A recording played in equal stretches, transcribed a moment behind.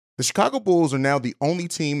The Chicago Bulls are now the only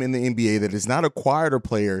team in the NBA that has not acquired a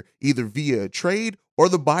player either via a trade or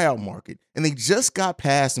the buyout market. And they just got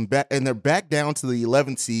passed and they're back down to the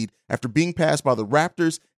 11th seed after being passed by the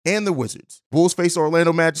Raptors and the Wizards. Bulls face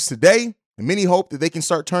Orlando Magic today, and many hope that they can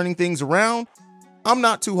start turning things around. I'm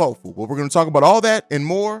not too hopeful, but we're going to talk about all that and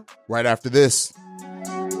more right after this.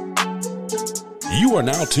 You are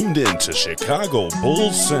now tuned in to Chicago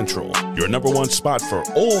Bulls Central, your number one spot for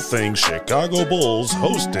all things Chicago Bulls,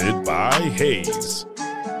 hosted by Hayes.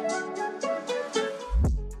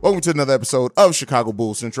 Welcome to another episode of Chicago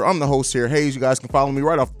Bulls Central. I'm the host here, Hayes. You guys can follow me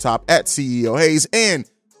right off the top at CEO Hayes. And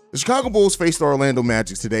the Chicago Bulls faced the Orlando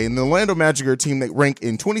Magic today, and the Orlando Magic are a team that rank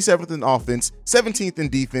in 27th in offense, 17th in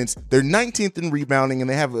defense, they're 19th in rebounding, and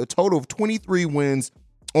they have a total of 23 wins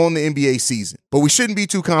on the NBA season. But we shouldn't be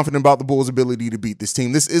too confident about the Bulls' ability to beat this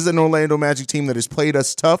team. This is an Orlando Magic team that has played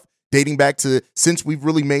us tough, dating back to since we've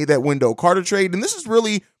really made that Wendell Carter trade. And this is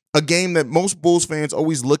really a game that most Bulls fans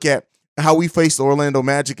always look at how we face the Orlando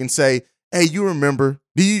Magic and say, hey, you remember?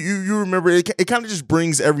 Do you remember? It kind of just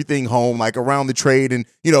brings everything home, like around the trade and,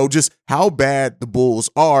 just how bad the Bulls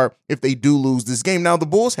are if they do lose this game. Now, the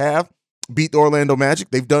Bulls have beat the Orlando Magic.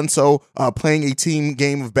 They've done so playing a team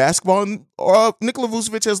game of basketball, and Nikola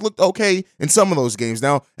Vucevic has looked okay in some of those games.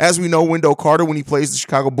 Now, as we know, Wendell Carter, when he plays the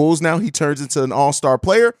Chicago Bulls now, he turns into an all-star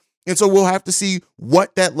player, and so we'll have to see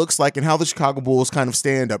what that looks like and how the Chicago Bulls kind of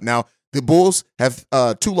stand up. Now, the Bulls have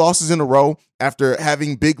 2 losses in a row after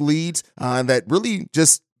having big leads that really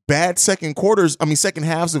just bad second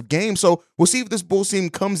halves of games. So we'll see if this Bulls team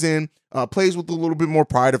comes in, plays with a little bit more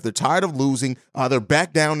pride. If they're tired of losing, they're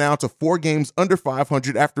back down now to 4 games under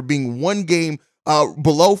 500 after being 1 game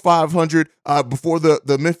below 500 before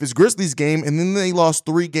the Memphis Grizzlies game, and then they lost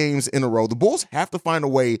 3 games in a row. The Bulls have to find a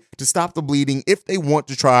way to stop the bleeding if they want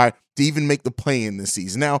to try to even make the play-in this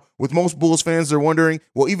season. Now, with most Bulls fans, they're wondering,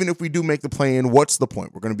 well, even if we do make the play-in, what's the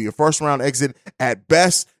point? We're going to be a first-round exit at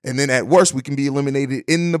best, and then at worst, we can be eliminated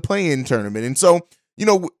in the play-in tournament. And so,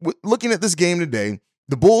 looking at this game today,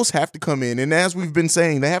 the Bulls have to come in, and as we've been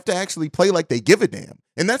saying, they have to actually play like they give a damn.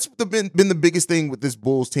 And that's been the biggest thing with this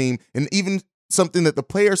Bulls team, and even something that the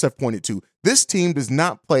players have pointed to. This team does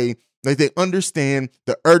not play like they understand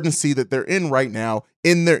the urgency that they're in right now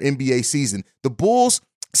in their NBA season. The Bulls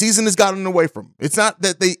season has gotten away from them. It's not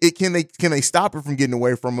that can they stop it from getting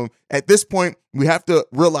away from them. At this point, we have to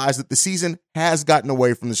realize that the season has gotten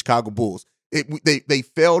away from the Chicago Bulls. They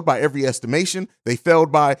failed by every estimation. They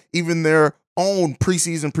failed by even their own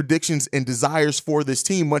preseason predictions and desires for this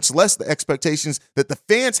team, much less the expectations that the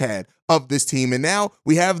fans had of this team. And now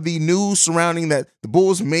we have the news surrounding that the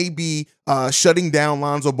Bulls may be shutting down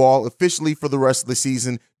Lonzo Ball officially for the rest of the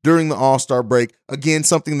season during the All-Star break. Again,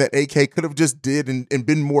 something that AK could have just did and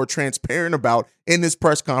been more transparent about in this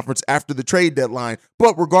press conference after the trade deadline.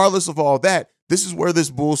 But regardless of all that, this is where this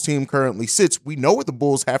Bulls team currently sits. We know what the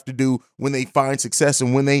Bulls have to do when they find success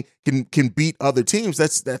and when they can beat other teams.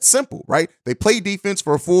 That's simple, right? They play defense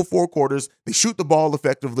for a full 4 quarters. They shoot the ball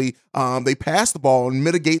effectively. They pass the ball and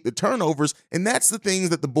mitigate the turnovers. And that's the things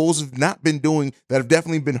that the Bulls have not been doing that have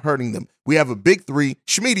definitely been hurting them. We have a big 3,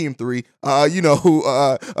 medium 3,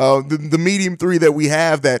 the medium 3 that we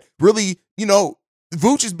have that really,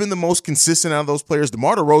 Vooch has been the most consistent out of those players.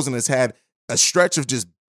 DeMar DeRozan has had a stretch of just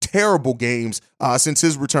terrible games since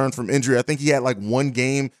his return from injury. I think he had like 1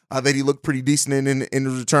 game that he looked pretty decent in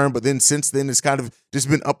his return, but then since then it's kind of just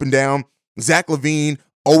been up and down. Zach LaVine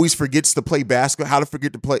always forgets to play basketball,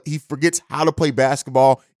 he forgets how to play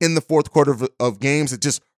basketball in the fourth quarter of games. It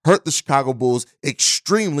just hurt the Chicago Bulls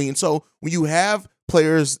extremely. And so when you have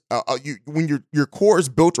players, when your core is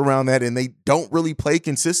built around that and they don't really play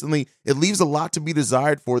consistently, it leaves a lot to be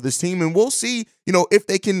desired for this team. And we'll see, if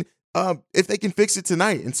they can fix it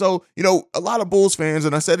tonight. And so, a lot of Bulls fans,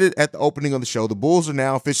 and I said it at the opening of the show, the Bulls are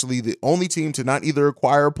now officially the only team to not either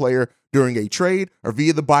acquire a player during a trade or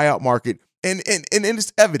via the buyout market. And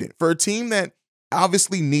it's evident for a team that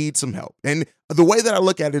obviously needs some help. And the way that I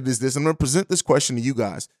look at it is this. I'm going to present this question to you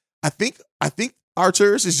guys. I think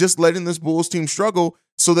Arturas is just letting this Bulls team struggle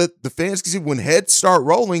so that the fans can see when heads start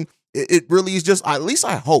rolling, it really is just, at least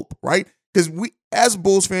I hope, right? Because we, as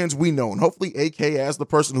Bulls fans, we know, and hopefully AK, as the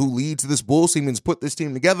person who leads this Bulls team and has put this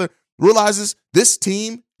team together, realizes this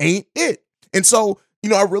team ain't it. And so,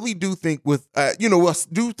 I really do think we'll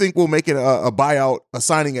make it a buyout, a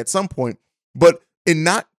signing at some point, but in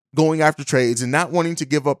not going after trades and not wanting to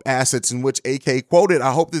give up assets, in which AK quoted,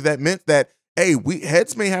 I hope that meant that, hey,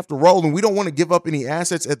 heads may have to roll and we don't want to give up any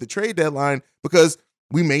assets at the trade deadline because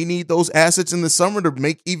we may need those assets in the summer to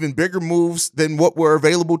make even bigger moves than what were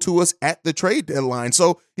available to us at the trade deadline.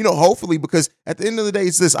 So, hopefully, because at the end of the day,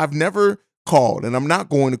 it's this, I've never called, and I'm not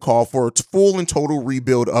going to call for a full and total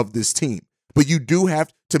rebuild of this team. But you do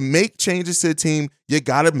have to make changes to the team. You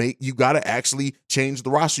gotta actually change the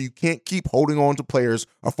roster. You can't keep holding on to players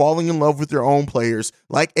or falling in love with your own players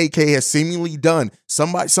like AK has seemingly done.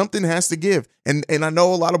 Something has to give. And I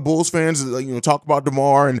know a lot of Bulls fans, talk about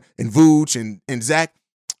DeMar and Vooch and Zach.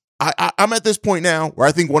 I'm at this point now where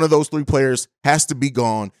I think one of those three players has to be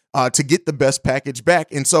gone to get the best package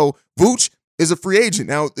back. And so Vooch is a free agent.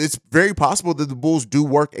 Now, it's very possible that the Bulls do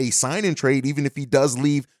work a sign-in trade, even if he does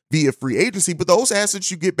leave via free agency, but those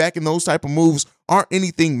assets you get back in those type of moves aren't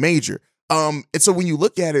anything major. And so when you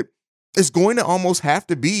look at it, it's going to almost have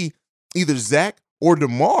to be either Zach or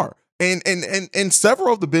DeMar. And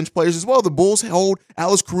several of the bench players as well. The Bulls hold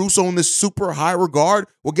Alex Caruso in this super high regard.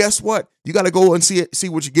 Well, guess what? You got to go and see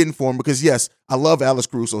what you're getting for him, because yes, I love Alex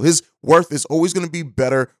Caruso. His worth is always going to be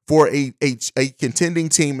better for a contending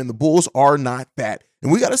team, and the Bulls are not that.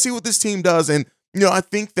 And we got to see what this team does. And I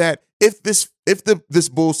think that if this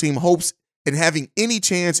Bulls team hopes in having any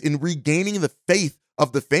chance in regaining the faith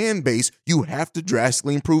of the fan base, you have to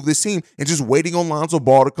drastically improve this team. And just waiting on Lonzo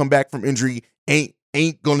Ball to come back from injury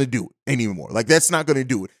ain't gonna do it anymore. Like, that's not gonna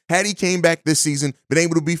do it. Had he came back this season, been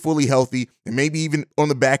able to be fully healthy, and maybe even on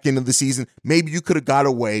the back end of the season, maybe you could have got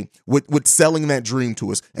away with selling that dream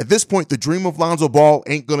to us. At this point, the dream of Lonzo Ball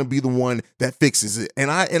ain't gonna be the one that fixes it. And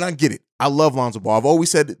I get it. I love Lonzo Ball. I've always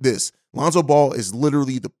said this. Lonzo Ball is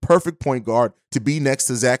literally the perfect point guard to be next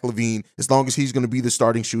to Zach LaVine, as long as he's going to be the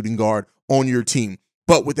starting shooting guard on your team.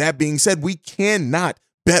 But with that being said, we cannot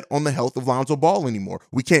bet on the health of Lonzo Ball anymore.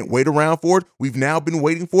 We can't wait around for it. We've now been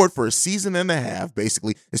waiting for it for a season and a half,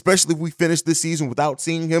 basically, especially if we finish this season without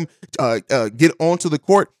seeing him get onto the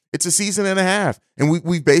court. It's a season and a half. And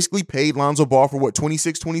we've basically paid Lonzo Ball for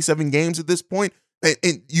 26, 27 games at this point.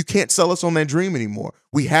 And you can't sell us on that dream anymore.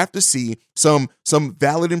 We have to see some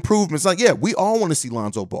valid improvements. Like, yeah, we all want to see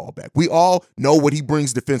Lonzo Ball back. We all know what he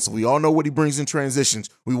brings defensively. We all know what he brings in transitions.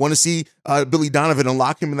 We want to see Billy Donovan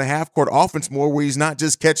unlock him in the half-court offense more, where he's not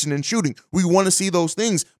just catching and shooting. We want to see those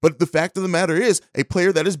things. But the fact of the matter is, a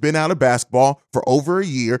player that has been out of basketball for over a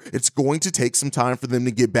year, it's going to take some time for them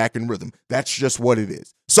to get back in rhythm. That's just what it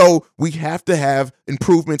is. So we have to have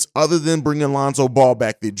improvements other than bringing Lonzo Ball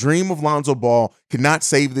back. The dream of Lonzo Ball cannot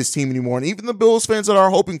save this team anymore. And even the Bills fans that are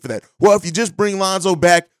hoping for that, well, if you just bring Lonzo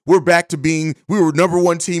back, we're back to we were number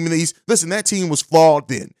one team in the East. Listen, that team was flawed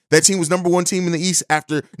then. That team was number one team in the East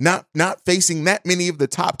after not facing that many of the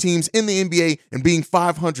top teams in the NBA and being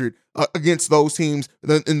 500 against those teams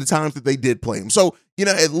in the times that they did play them. So,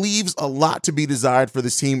 it leaves a lot to be desired for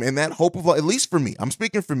this team. And that hope of, at least for me, I'm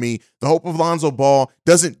speaking for me, the hope of Lonzo Ball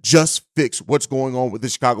doesn't just fix what's going on with the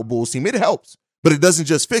Chicago Bulls team. It helps, but it doesn't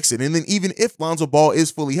just fix it. And then even if Lonzo Ball is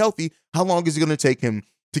fully healthy, how long is it going to take him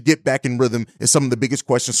to get back in rhythm is some of the biggest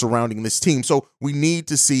questions surrounding this team. So we need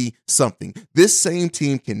to see something. This same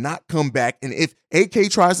team cannot come back. And if AK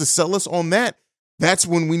tries to sell us on that, that's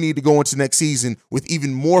when we need to go into next season with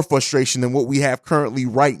even more frustration than what we have currently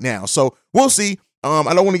right now. So we'll see.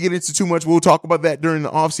 I don't want to get into too much. We'll talk about that during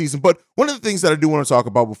the offseason. But one of the things that I do want to talk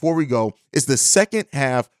about before we go is the second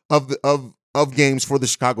half of games for the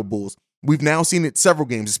Chicago Bulls. We've now seen it several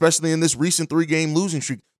games, especially in this recent 3-game losing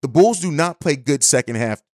streak. The Bulls do not play good second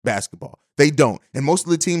half basketball. They don't. And most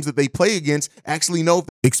of the teams that they play against actually know.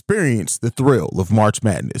 Experience the thrill of March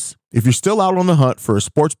Madness. If you're still out on the hunt for a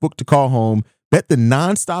sports book to call home, bet the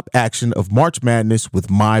nonstop action of March Madness with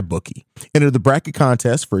MyBookie. Enter the bracket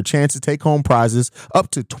contest for a chance to take home prizes up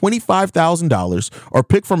to $25,000 or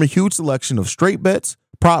pick from a huge selection of straight bets,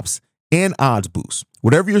 props, and odds boosts.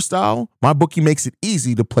 Whatever your style, MyBookie makes it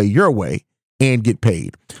easy to play your way and get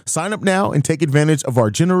paid. Sign up now and take advantage of our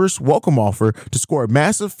generous welcome offer to score a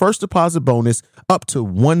massive first deposit bonus up to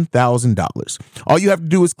 $1,000. All you have to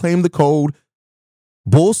do is claim the code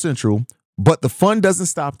BULLCENTRAL. But the fun doesn't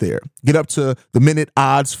stop there. Get up to the minute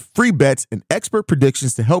odds, free bets, and expert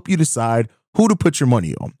predictions to help you decide who to put your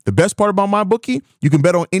money on. The best part about MyBookie, you can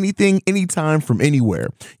bet on anything, anytime, from anywhere.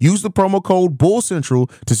 Use the promo code BULLCENTRAL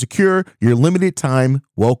to secure your limited time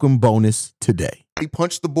welcome bonus today. They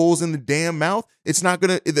punch the Bulls in the damn mouth. It's not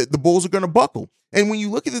going to, the Bulls are going to buckle. And when you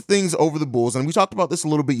look at the things over the Bulls, and we talked about this a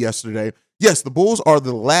little bit yesterday, yes, the Bulls are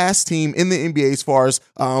the last team in the NBA as far as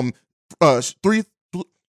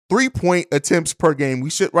three-point attempts per game. We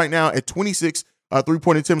sit right now at 26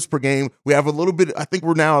 3-point attempts per game. We have a little bit, I think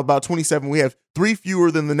we're now about 27. We have 3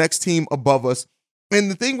 fewer than the next team above us.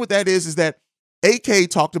 And the thing with that is that AK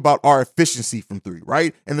talked about our efficiency from 3,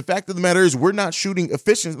 right? And the fact of the matter is we're not shooting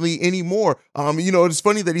efficiently anymore. It's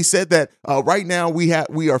funny that he said that right now we are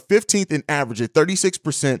 15th in average at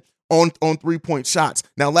 36% on 3-point shots.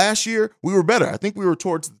 Now, last year, we were better. I think we were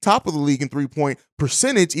towards the top of the league in 3-point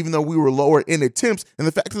percentage, even though we were lower in attempts. And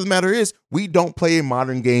the fact of the matter is, we don't play a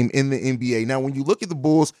modern game in the NBA. Now, when you look at the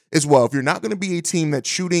Bulls as well, if you're not going to be a team that's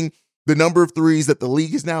shooting the number of threes that the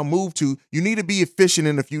league has now moved to, you need to be efficient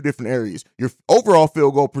in a few different areas. Your overall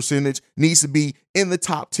field goal percentage needs to be in the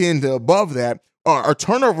top 10 to above that. Our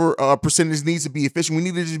turnover percentage needs to be efficient. We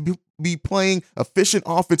need to just be playing efficient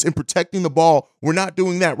offense and protecting the ball. We're not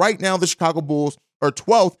doing that. Right now, the Chicago Bulls are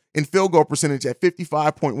 12th in field goal percentage at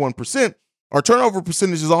 55.1%. Our turnover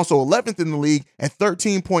percentage is also 11th in the league at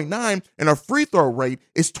 13.9, and our free throw rate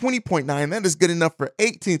is 20.9. That is good enough for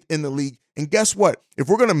 18th in the league. And guess what? If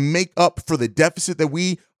we're going to make up for the deficit that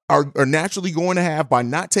we are naturally going to have by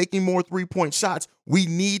not taking more 3-point shots, we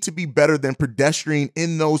need to be better than pedestrian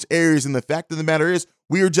in those areas. And the fact of the matter is,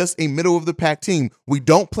 we are just a middle of the pack team. We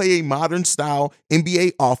don't play a modern style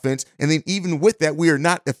NBA offense. And then even with that, we are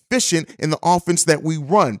not efficient in the offense that we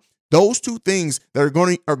run. Those two things that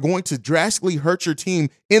are going to drastically hurt your team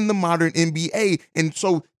in the modern NBA. And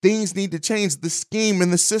so things need to change. The scheme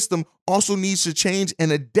and the system also needs to change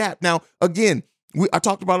and adapt. Now, again, I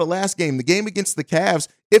talked about it last game. The game against the Cavs,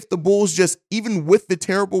 if the Bulls just, even with the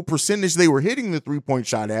terrible percentage they were hitting the 3-point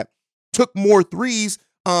shot at, took more threes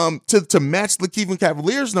to match the Cleveland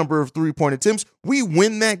Cavaliers' number of 3-point attempts, we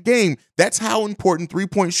win that game. That's how important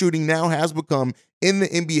 3-point shooting now has become in the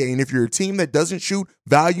NBA. And if you're a team that doesn't shoot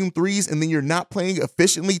volume threes and then you're not playing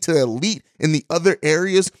efficiently to elite in the other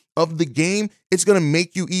areas of the game, it's going to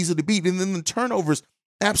make you easy to beat. And then the turnovers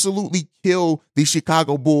absolutely kill the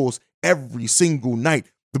Chicago Bulls every single night.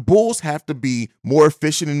 The Bulls have to be more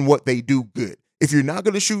efficient in what they do good. If you're not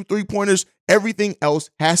going to shoot 3-pointers, everything else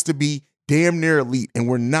has to be damn near elite, and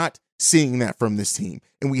we're not seeing that from this team.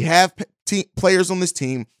 And we have players on this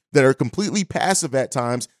team that are completely passive at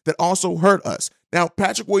times that also hurt us. Now,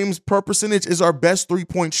 Patrick Williams per percentage is our best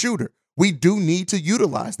 3-point shooter. We do need to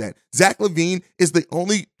utilize that. Zach LaVine is the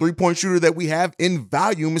only 3-point shooter that we have in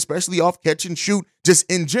volume, especially off catch and shoot.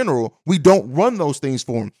 Just in general, we don't run those things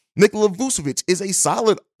for him. Nikola Vucevic is a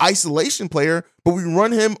solid isolation player, but we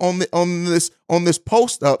run him on this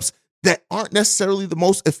post-ups that aren't necessarily the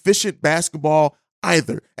most efficient basketball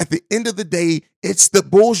either. At the end of the day, it's the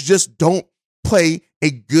Bulls just don't play a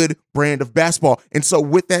good brand of basketball. And so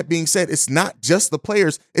with that being said, it's not just the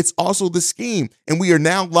players, it's also the scheme. And we are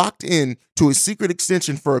now locked in to a secret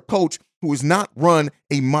extension for a coach who has not run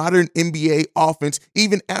a modern NBA offense,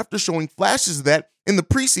 even after showing flashes of that in the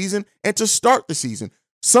preseason and to start the season.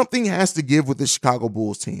 Something has to give with the Chicago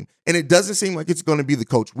Bulls team, and it doesn't seem like it's going to be the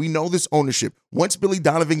coach. We know this ownership. Once Billy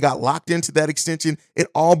Donovan got locked into that extension, it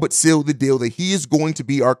all but sealed the deal that he is going to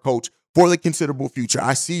be our coach for the considerable future.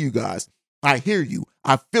 I see you guys. I hear you.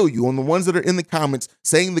 I feel you on the ones that are in the comments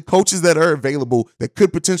saying the coaches that are available that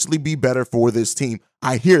could potentially be better for this team.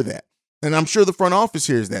 I hear that, and I'm sure the front office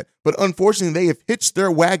hears that. But unfortunately, they have hitched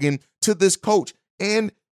their wagon to this coach,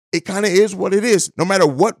 and it kind of is what it is. No matter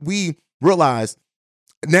what we realize,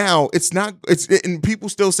 now, and people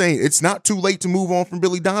still saying it's not too late to move on from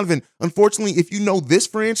Billy Donovan. Unfortunately, if you know this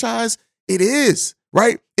franchise, it is,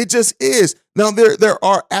 right? It just is. Now, there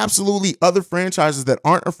are absolutely other franchises that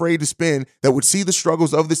aren't afraid to spend, that would see the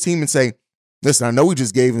struggles of this team and say, listen, I know we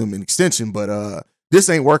just gave him an extension, but this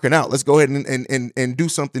ain't working out. Let's go ahead and do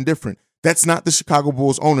something different. That's not the Chicago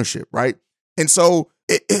Bulls ownership, right? And so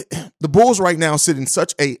the Bulls right now sit in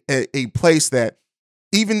such a place that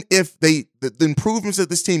even if the improvements that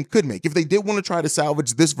this team could make, if they did want to try to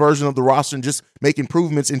salvage this version of the roster and just make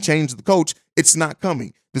improvements and change the coach, it's not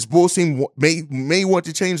coming. This Bulls team may want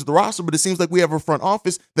to change the roster, but it seems like we have a front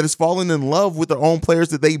office that has fallen in love with their own players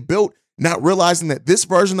that they built, not realizing that this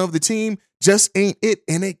version of the team just ain't it,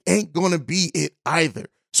 and it ain't going to be it either.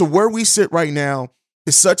 So where we sit right now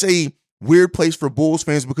is such a weird place for Bulls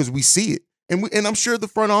fans because we see it. And I'm sure the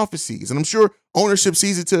front office sees, and I'm sure ownership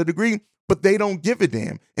sees it to a degree, but they don't give a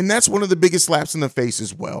damn. And that's one of the biggest slaps in the face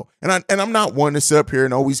as well. And I'm not one to sit up here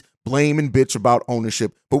and always blame and bitch about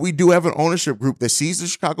ownership, but we do have an ownership group that sees the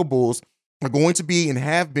Chicago Bulls are going to be and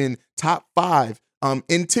have been top 5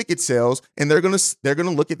 in ticket sales, and they're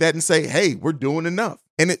gonna look at that and say, hey, we're doing enough.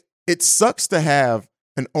 And it sucks to have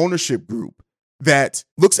an ownership group that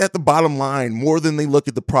looks at the bottom line more than they look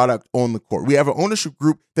at the product on the court. We have an ownership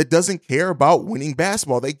group that doesn't care about winning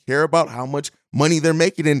basketball. They care about how much money they're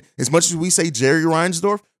making. And as much as we say Jerry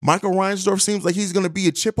Reinsdorf, Michael Reinsdorf seems like he's going to be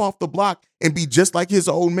a chip off the block and be just like his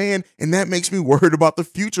old man. And that makes me worried about the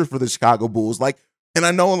future for the Chicago Bulls. And I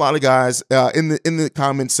know a lot of guys in the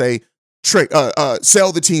comments say,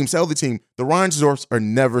 sell the team. The Reinsdorfs are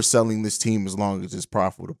never selling this team as long as it's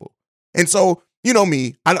profitable. And so you know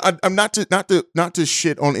me. I'm not to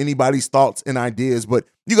shit on anybody's thoughts and ideas, but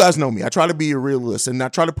you guys know me. I try to be a realist, and I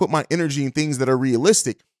try to put my energy in things that are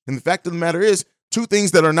realistic. And the fact of the matter is, two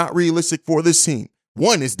things that are not realistic for this team.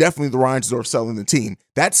 One is definitely the Reinsdorf selling the team.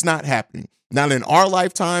 That's not happening. Not in our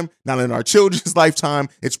lifetime, not in our children's lifetime.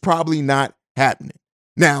 It's probably not happening.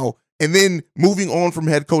 Now, and then moving on from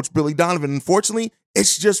head coach Billy Donovan, unfortunately,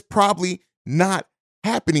 it's just probably not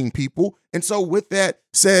happening, people. And so with that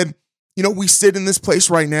said, you know, we sit in this place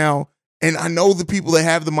right now, and I know the people that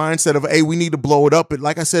have the mindset of, hey, we need to blow it up. But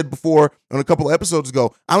like I said before on a couple of episodes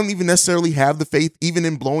ago, I don't even necessarily have the faith even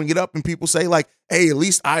in blowing it up. And people say like, hey, at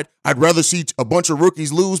least I'd rather see a bunch of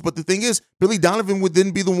rookies lose. But the thing is, Billy Donovan would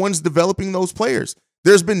then be the ones developing those players.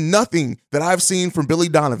 There's been nothing that I've seen from Billy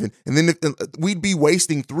Donovan. And then we'd be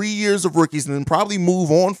wasting 3 years of rookies and then probably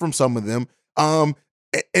move on from some of them.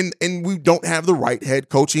 And we don't have the right head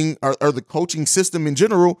coaching or the coaching system in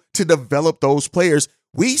general to develop those players.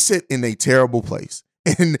 We sit in a terrible place,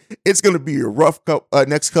 and it's going to be a rough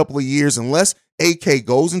next couple of years unless AK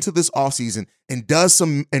goes into this offseason and does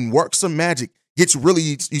some and works some magic. Gets really,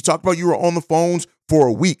 you talked about you were on the phones for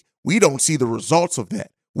a week. We don't see the results of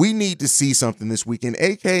that. We need to see something this weekend.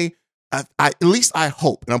 AK, at least I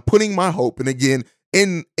hope, and I'm putting my hope, and again,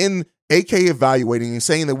 in AK evaluating and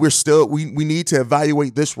saying that we need to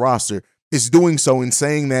evaluate this roster, is doing so and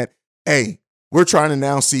saying that, hey, we're trying to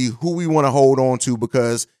now see who we want to hold on to,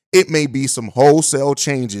 because it may be some wholesale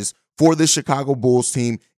changes for the Chicago Bulls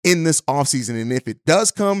team in this offseason. And if it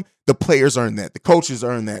does come, the players earn that. The coaches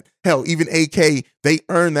earn that. Hell, even AK, they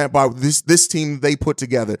earn that by this team they put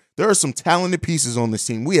together. There are some talented pieces on this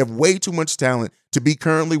team. We have way too much talent to be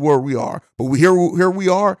currently where we are. But here we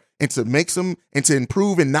are, and to make some and to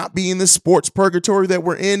improve and not be in this sports purgatory that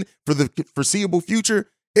we're in for the foreseeable future,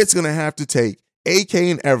 it's going to have to take AK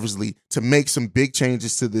and Eversley to make some big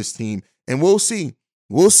changes to this team. And we'll see.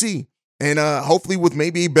 We'll see. And hopefully with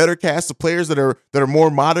maybe a better cast of players that are more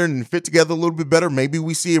modern and fit together a little bit better, maybe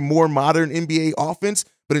we see a more modern NBA offense.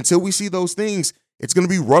 But until we see those things, it's going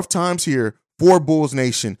to be rough times here for Bulls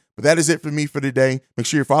Nation. But that is it for me for today. Make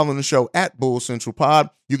sure you're following the show at Bulls Central Pod.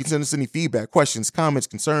 You can send us any feedback, questions, comments,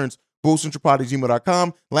 concerns,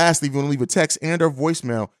 bullscentralpod@gmail.com. Lastly, if you want to leave a text and or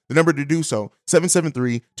voicemail, the number to do so,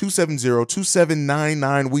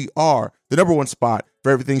 773-270-2799. We are the #1 spot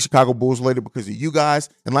for everything Chicago Bulls related because of you guys.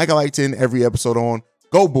 And like I like to end every episode on,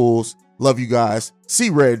 go Bulls. Love you guys. See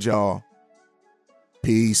red, y'all.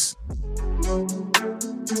 Peace.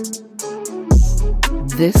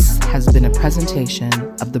 This has been a presentation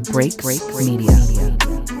of the Break Media.